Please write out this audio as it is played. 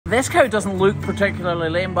This cow doesn't look particularly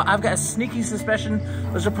lame, but I've got a sneaky suspicion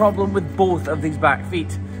there's a problem with both of these back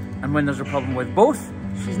feet. And when there's a problem with both,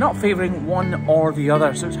 she's not favouring one or the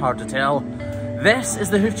other, so it's hard to tell. This is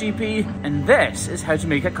the Hoof GP, and this is how to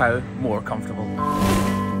make a cow more comfortable.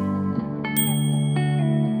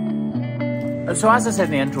 So as I said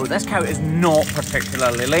in the intro, this cow is not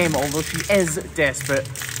particularly lame, although she is desperate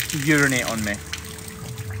to urinate on me.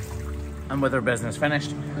 And with her business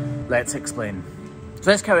finished, let's explain. So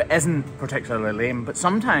this cow isn't particularly lame, but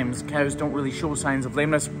sometimes cows don't really show signs of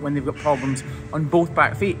lameness when they've got problems on both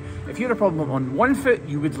back feet. If you had a problem on one foot,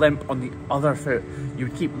 you would limp on the other foot. You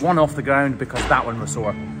would keep one off the ground because that one was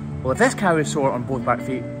sore. Well, if this cow is sore on both back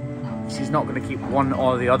feet, she's not going to keep one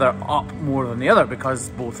or the other up more than the other because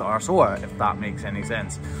both are sore, if that makes any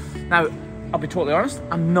sense. Now, I'll be totally honest,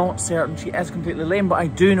 I'm not certain she is completely lame, but I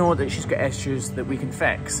do know that she's got issues that we can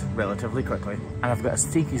fix relatively quickly. And I've got a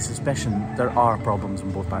sneaky suspicion there are problems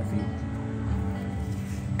on both back feet.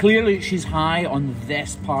 Clearly she's high on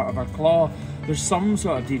this part of her claw. There's some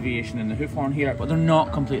sort of deviation in the hoof horn here, but they're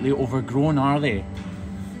not completely overgrown, are they?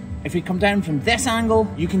 If we come down from this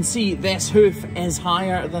angle, you can see this hoof is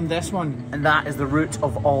higher than this one, and that is the root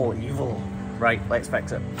of all evil. Right, let's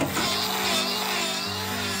fix it.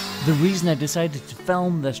 The reason I decided to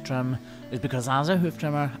film this trim is because as a hoof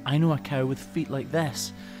trimmer, I know a cow with feet like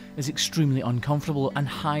this is extremely uncomfortable and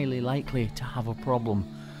highly likely to have a problem.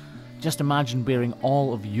 Just imagine bearing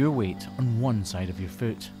all of your weight on one side of your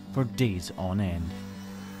foot for days on end.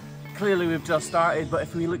 Clearly we've just started, but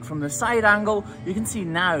if we look from the side angle, you can see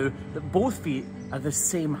now that both feet are the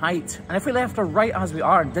same height. And if we left her right as we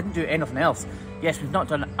are and didn't do anything else, yes, we've not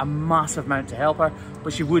done a massive amount to help her,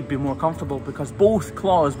 but she would be more comfortable because both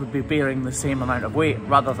claws would be bearing the same amount of weight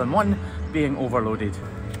rather than one being overloaded.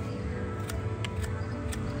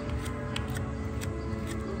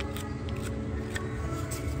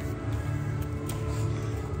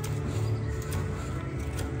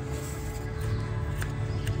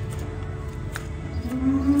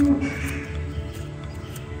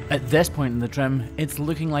 At this point in the trim, it's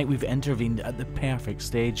looking like we've intervened at the perfect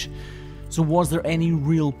stage. So was there any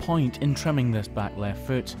real point in trimming this back left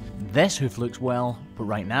foot? This hoof looks well, but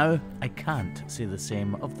right now, I can't say the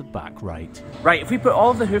same of the back right. Right, if we put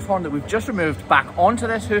all of the hoof horn that we've just removed back onto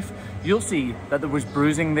this hoof, you'll see that there was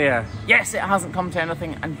bruising there. Yes, it hasn't come to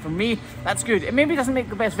anything, and for me, that's good. It maybe doesn't make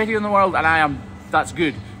the best video in the world, and that's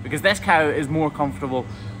good, because this cow is more comfortable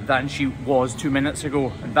than she was 2 minutes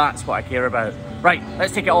ago, and that's what I care about. Right,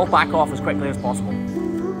 let's take it all back off as quickly as possible.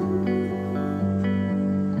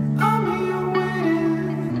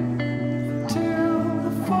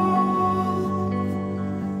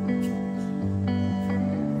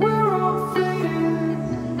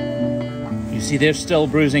 You see there's still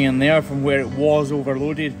bruising in there from where it was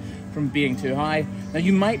overloaded from being too high. Now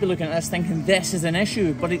you might be looking at this thinking this is an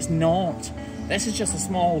issue, but it's not. This is just a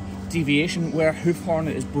small deviation where hoof horn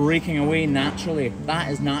is breaking away naturally. That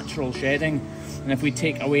is natural shedding. And if we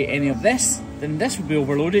take away any of this, then this would be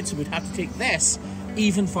overloaded, so we'd have to take this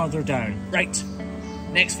even further down. Right,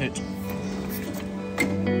 next foot.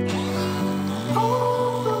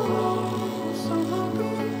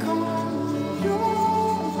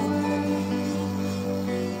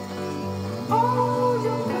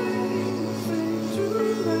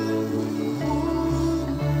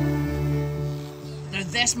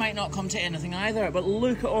 This might not come to anything either, but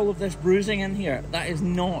look at all of this bruising in here. That is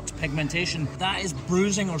not pigmentation. That is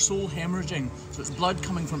bruising or sole hemorrhaging. So it's blood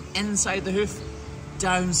coming from inside the hoof,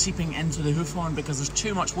 down seeping into the hoof horn because there's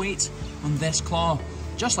too much weight on this claw,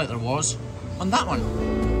 just like there was on that one.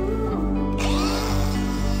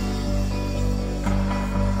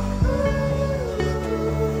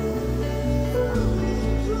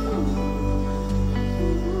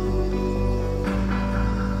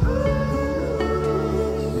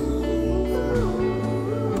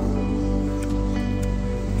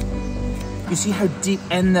 You see how deep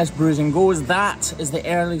in this bruising goes? That is the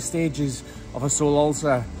early stages of a sole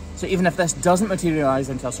ulcer. So even if this doesn't materialise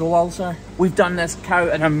into a sole ulcer, we've done this cow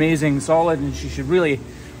an amazing solid, and she should really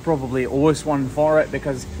probably owe us one for it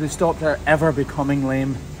because we stopped her ever becoming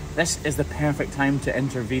lame. This is the perfect time to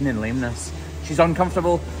intervene in lameness. She's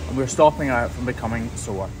uncomfortable and we're stopping her from becoming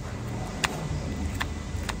sore.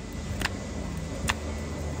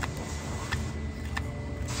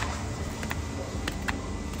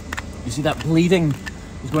 You see that bleeding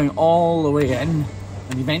is going all the way in,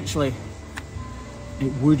 and eventually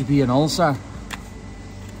it would be an ulcer.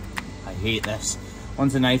 I hate this.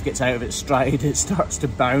 Once the knife gets out of its stride, it starts to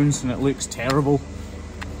bounce and it looks terrible.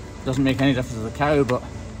 Doesn't make any difference to the cow, but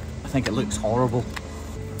I think it looks horrible.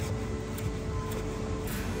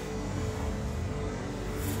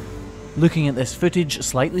 Looking at this footage,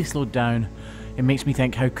 slightly slowed down, it makes me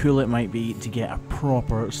think how cool it might be to get a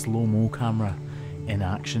proper slow-mo camera in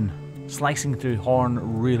action. Slicing through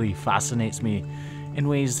horn really fascinates me in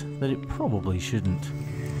ways that it probably shouldn't.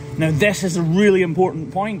 Now this is a really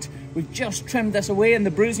important point. We've just trimmed this away and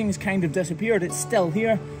the bruising's kind of disappeared. It's still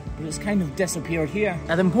here, but it's kind of disappeared here.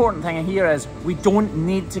 Now the important thing here is we don't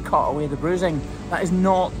need to cut away the bruising. That is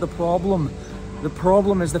not the problem. The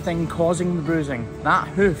problem is the thing causing the bruising. That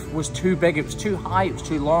hoof was too big, it was too high, it was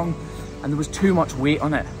too long, and there was too much weight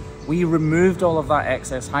on it. We removed all of that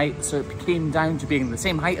excess height, so it came down to being the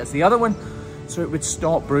same height as the other one, so it would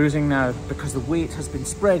stop bruising now because the weight has been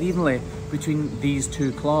spread evenly between these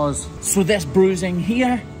two claws. So this bruising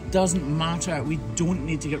here doesn't matter. We don't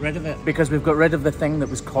need to get rid of it because we've got rid of the thing that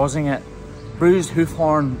was causing it. Bruised hoof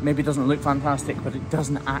horn maybe doesn't look fantastic, but it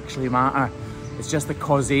doesn't actually matter. It's just the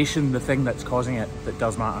causation, the thing that's causing it, that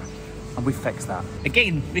does matter. And we fixed that.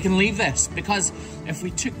 Again, we can leave this because if we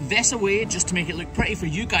took this away just to make it look pretty for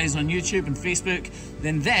you guys on YouTube and Facebook,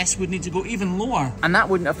 then this would need to go even lower. And that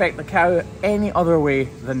wouldn't affect the cow any other way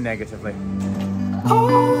than negatively.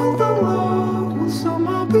 All the world will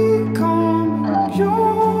somehow become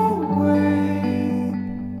your way.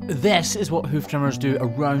 This is what hoof trimmers do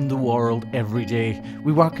around the world every day.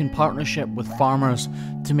 We work in partnership with farmers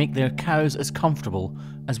to make their cows as comfortable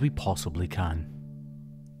as we possibly can.